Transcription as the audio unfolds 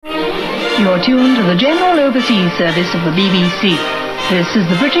You're tuned to the General Overseas Service of the BBC. This is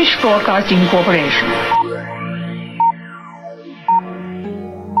the British Broadcasting Corporation.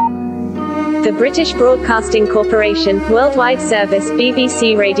 The British Broadcasting Corporation, Worldwide Service,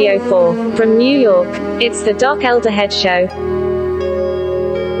 BBC Radio 4. From New York, it's the Doc Elderhead Show.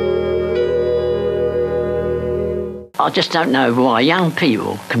 I just don't know why young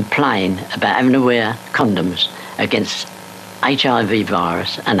people complain about having to wear condoms against HIV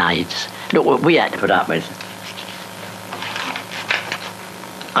virus and AIDS. Look what we had to put up with.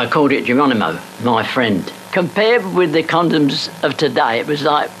 I called it Geronimo, my friend. Compared with the condoms of today, it was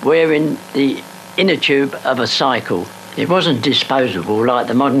like wearing the inner tube of a cycle. It wasn't disposable like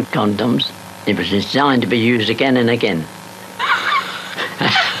the modern condoms. It was designed to be used again and again.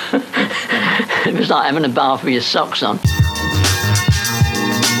 It was like having a bath with your socks on.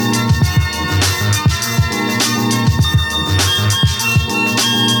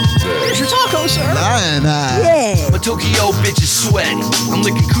 Taco, sir. Yeah. My Tokyo bitch is sweaty. I'm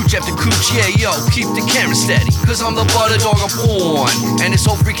licking cooch after cooch, yeah, yo, keep the camera steady. Cause I'm the butter dog of porn. And this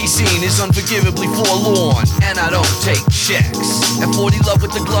whole freaky scene is unforgivably forlorn. And I don't take checks. At 40 love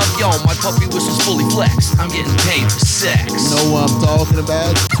with the glove, yo, my puppy whistle's fully flexed. I'm getting paid for sex. Know what I'm talking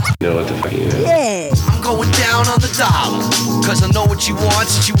about? You know what the fuck you is? Yeah. I'm going down on the dollar. Cause I know what she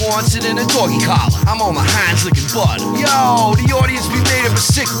wants it in a doggy collar. I'm on my hands licking butter. Yo, the audience be made up of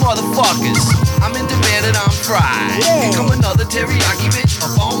sick motherfuckers. I'm in demand and I'm fried. Yeah. Here come another teriyaki bitch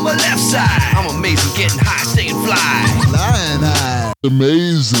up on my left side. I'm amazing, getting high, staying fly. Lion Eye.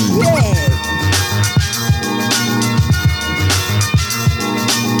 Amazing. Yeah.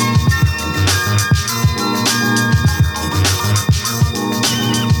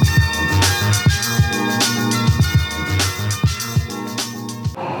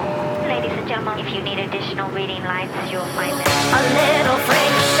 If you need additional reading lines, you'll find them. A little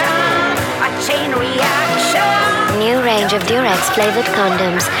friction, a chain reaction. New range of Durex flavored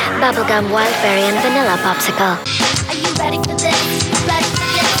condoms, bubblegum, wildberry, and vanilla popsicle. Are you ready for this? Ready for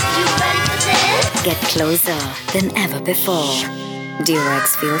this? You ready for this? Get closer than ever before.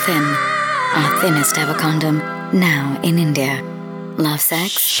 Durex Feel Thin, our thinnest ever condom, now in India. Love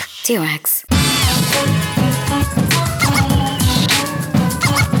sex? Durex.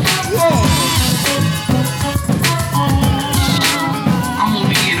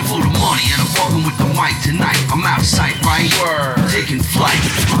 With the mic tonight, I'm out of sight, right? Word. Taking flight,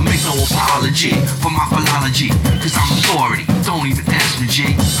 I make no apology for my philology, cause I'm authority, don't even ask me,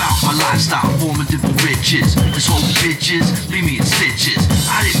 G. About my lifestyle, formidable riches. This whole bitches, leave me in stitches.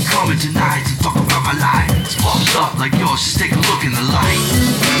 I didn't come in tonight to talk about my life. It's fucked up like yours, just take a look in the light.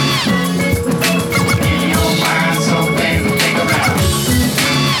 Give your mind something to think about.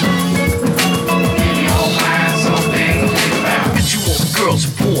 Give your mind something to think about. But you want girls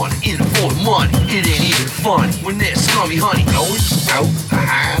who born in for the money, it ain't even funny when there's scummy honey going out the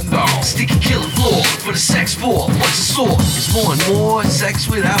handle. Sticky killing floor for the sex for what's the sore? It's more and more sex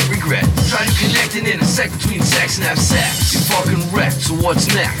without regret. Try to connect and intersect between sex and have sex. You fucking wrecked, so what's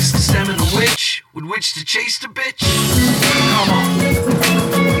next? Stemming the witch with which to chase the bitch? Come on.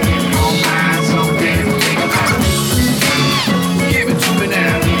 Don't mind something to think about. Give it to me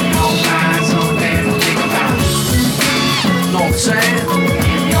now. Don't mind something to think about. Know what I'm saying?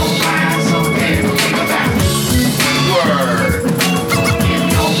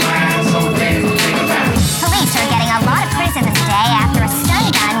 Police are getting a lot of criticism today after a stun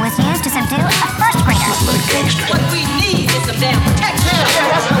gun was used to subdue a first grader. What we need is some damn protection. Yeah,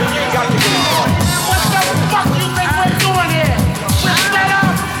 that's what you got to do. What the fuck do you think we're doing here? We're fed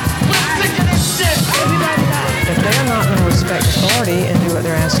up. We're sick of this shit. If they're not going to respect authority and do what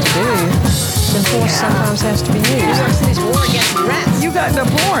they're asked to do, then force sometimes has to be used. This war against rats. You got the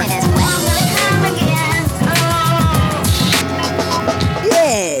point. It is well gonna come again.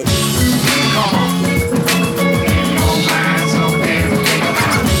 Yeah. Come on. Don't mind something to think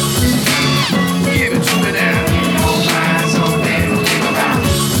about. Give it to me now. Don't mind something to think about.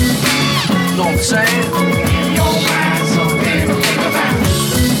 Know what I'm saying? Don't mind something to think about.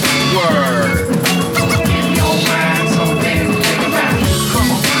 Word. Don't mind something to think about. Come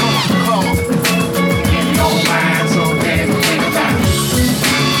on, come on, come on. Don't mind something to think about.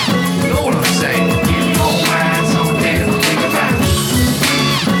 Know what I'm saying? Don't mind something to think about.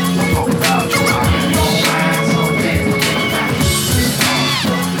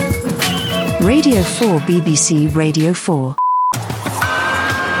 Radio 4 BBC Radio 4.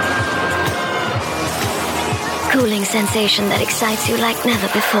 Cooling sensation that excites you like never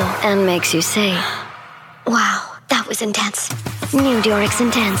before and makes you say, wow, that was intense. New Durex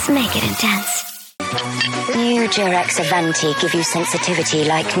Intense, make it intense. New Durex Avanti give you sensitivity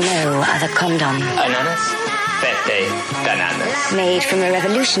like no other condom. Ananas? Fette bananas. Made from a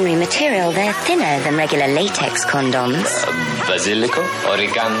revolutionary material, they're thinner than regular latex condoms. Basilico?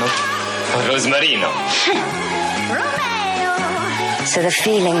 Oregano? Rosmarino? So the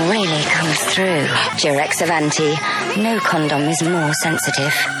feeling really comes through. Durex Avanti. No condom is more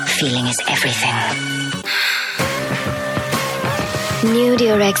sensitive. Feeling is everything. New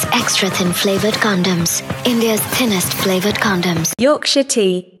Durex Extra Thin Flavored Condoms. India's thinnest flavored condoms. Yorkshire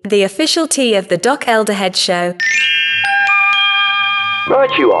Tea, the official tea of the Doc Elderhead Show. Right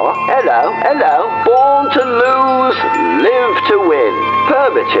you are. Hello, hello. Born to lose, live to win.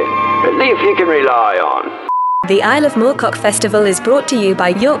 Permitting. A leaf you can rely on. The Isle of Moorcock Festival is brought to you by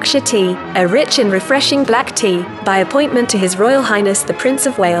Yorkshire Tea, a rich and refreshing black tea, by appointment to His Royal Highness the Prince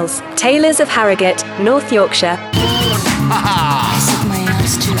of Wales. Taylors of Harrogate, North Yorkshire.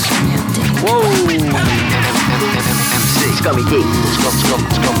 Whoa! Scummy D.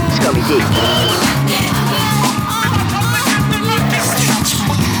 Scummy D.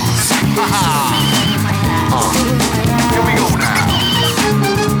 Here we go now.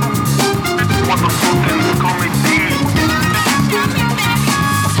 What the fuck is Scummy D?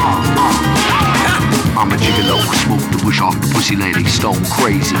 I'm a gigolo, smoke the bush off the pussy lady, stone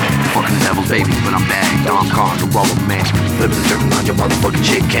crazy. Fucking the devil's baby, but I'm bad. Don Con, the rubber man, flip the dirt on your motherfucking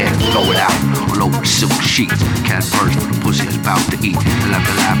chick can. Throw it out, all over the silk sheets. Cat purse for the pussy is about to eat. And left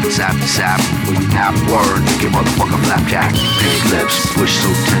the lap and sap the sap. When you nap word, give motherfucker flapjack. Pink lips, push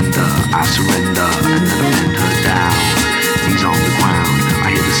so tender, I surrender, and then I bend her down. Knees on the ground, I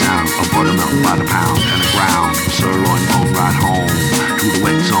hear the sound of buttermilk by the pound. And the ground, sirloin bone right home. To the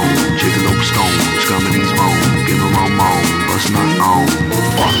wet zone, gigolo stone, scumming these bones, give them a moan, bust nothing on.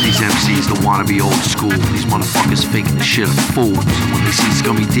 Fuck these MCs that wanna be old school. These motherfuckers faking the shit of fools. When they see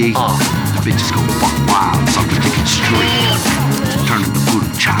Scummy D, bitches go fuck wild, suck the dick in the street. Turn into voodoo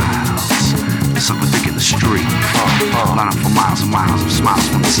childs, suck the dick in the street. Line up for miles and miles of smiles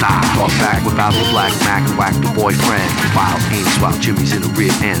from the side. Talk back without the black Mac and whack the boyfriend. Wild aims while Jimmy's in the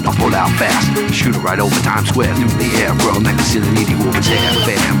rear end. I'll pull out fast, shoot her right over Times Square through the air. Girl necklace in the needy woman's hair.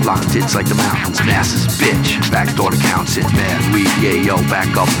 Fair, blonde tits like the mountains. Masses bitch, backdoor accounts in bad weed. Yeah, yo,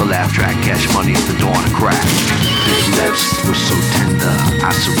 back up the laugh track. Cash money at the dawn and crack. Big lips were so tender,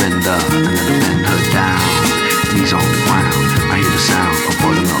 I surrender, and then I bend her down. Knees on the ground, I hear the sound of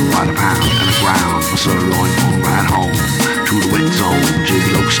buttermilk by the pound. And the ground, a sirloin bone right home. To the wet zone,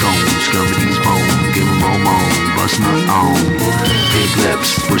 gigolo stone, scummy these bones, give them a moan, bust nut on. Big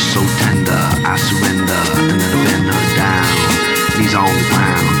lips were so tender, I surrender, and then I bend her down. Knees on the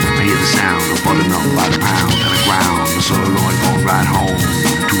ground, I hear the sound of buttermilk by the pound. And the ground, a sirloin bone right home.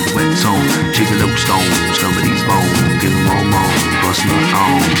 To the wet zone, gigolo stone, scummy these bones, give them a moan, bust nut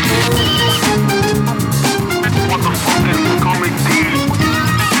on. What the fuck is Scummy D?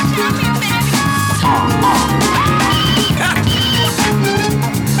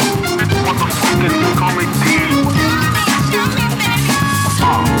 What the fuck is Scummy D?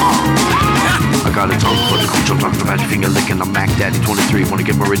 I got a tongue for the cooch, I'm talking about your finger licking. I'm Mac Daddy 23, wanna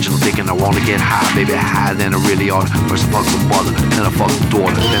get my original dick and I wanna get high, baby, higher than I really ought. First I fuck the mother, then I fuck the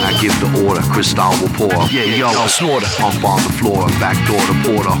daughter, then I give the order, Cristal will pour. Yeah, yo, I slaughter, hump on the floor, back door to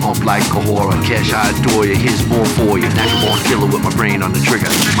porter, hump like a horror. Cash, I adore you, here's more for you. Natural born killer with my brain on the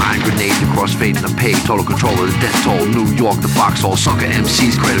trigger. Mind grenade, the crossfade and the pay, total control of the death toll. New York, the foxhole, sucker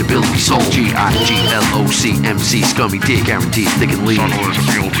MC's credibility, soul. G-I-G-L-O-C, MC, Scummy D, guaranteed, thick and lean.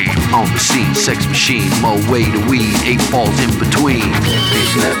 On the scene, sex machine, mo way to weed, 8 balls in between.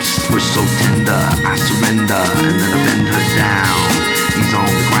 Big lips were so tender, I surrender, and then I bend her down. He's on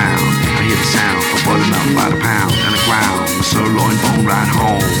the ground, I hear the sound of buttermilk by the pound. And the ground, the sirloin bone right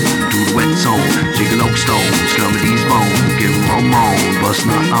home. To the wet zone, gigolo stone, scummy these bones, give them a moan, bust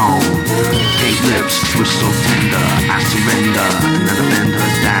nut on. Big lips were so tender, I surrender, and then I bend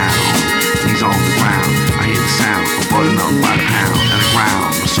her down. He's on the ground, I hear the sound of buttermilk by the pound. And the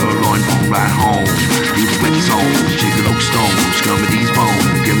ground, the sirloin bone right home. To the wet zone, gigolo stone, scummy these bones,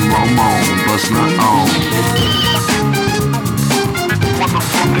 give them a moan, bust nut on. What the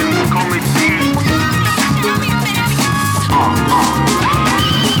fuck is Scummy D?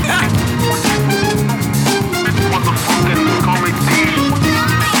 What the fuck is Scummy D?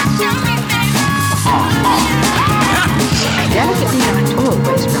 Delicately not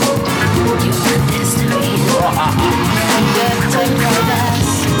always right. You want this to be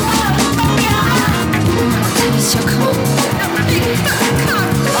taste your cold.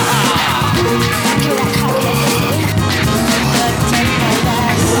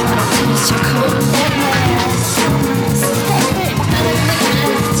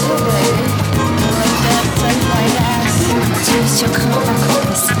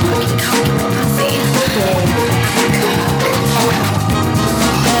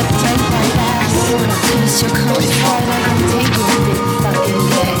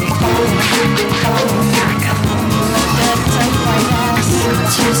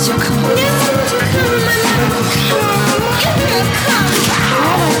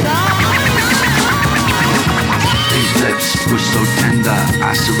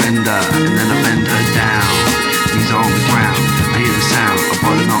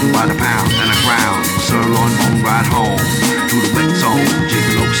 on by the pound and the ground. Sirloin bone ride home to the wet zone.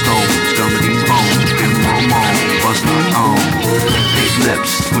 Jigging oak stones, scum of these bones. Give 'em all moan, bust not on. Big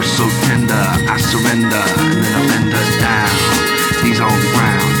lips, push so tender, I surrender, and then I bend her down. Knees on the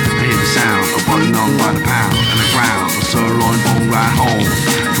ground, I hear the sound of butting on by the pound and the ground. Sirloin bone ride home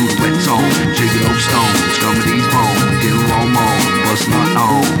to the wet zone. Jigging oak stones, scum of these bones. Give 'em all moan, bust not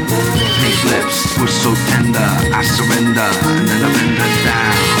on. Pink lips, push so tender, I surrender, and then I bend her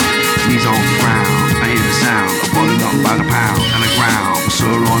down. Knees on the ground, I hear the sound of butting up by the pound and the ground.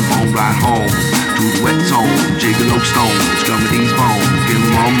 Sirloin bone ride home to the wet zone. Jiggle oak stones, scum of these bones. Give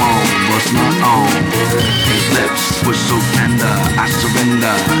 'em all moan, bust not on. Pink lips, push so tender, I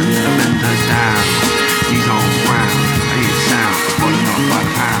surrender, and then I bend her down. Knees on the ground, I hear the sound of butting up by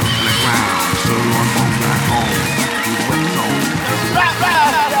the pound and the ground. Sirloin bone ride home to the wet zone.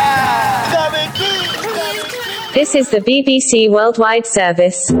 This is the BBC Worldwide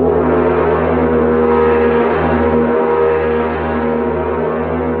Service.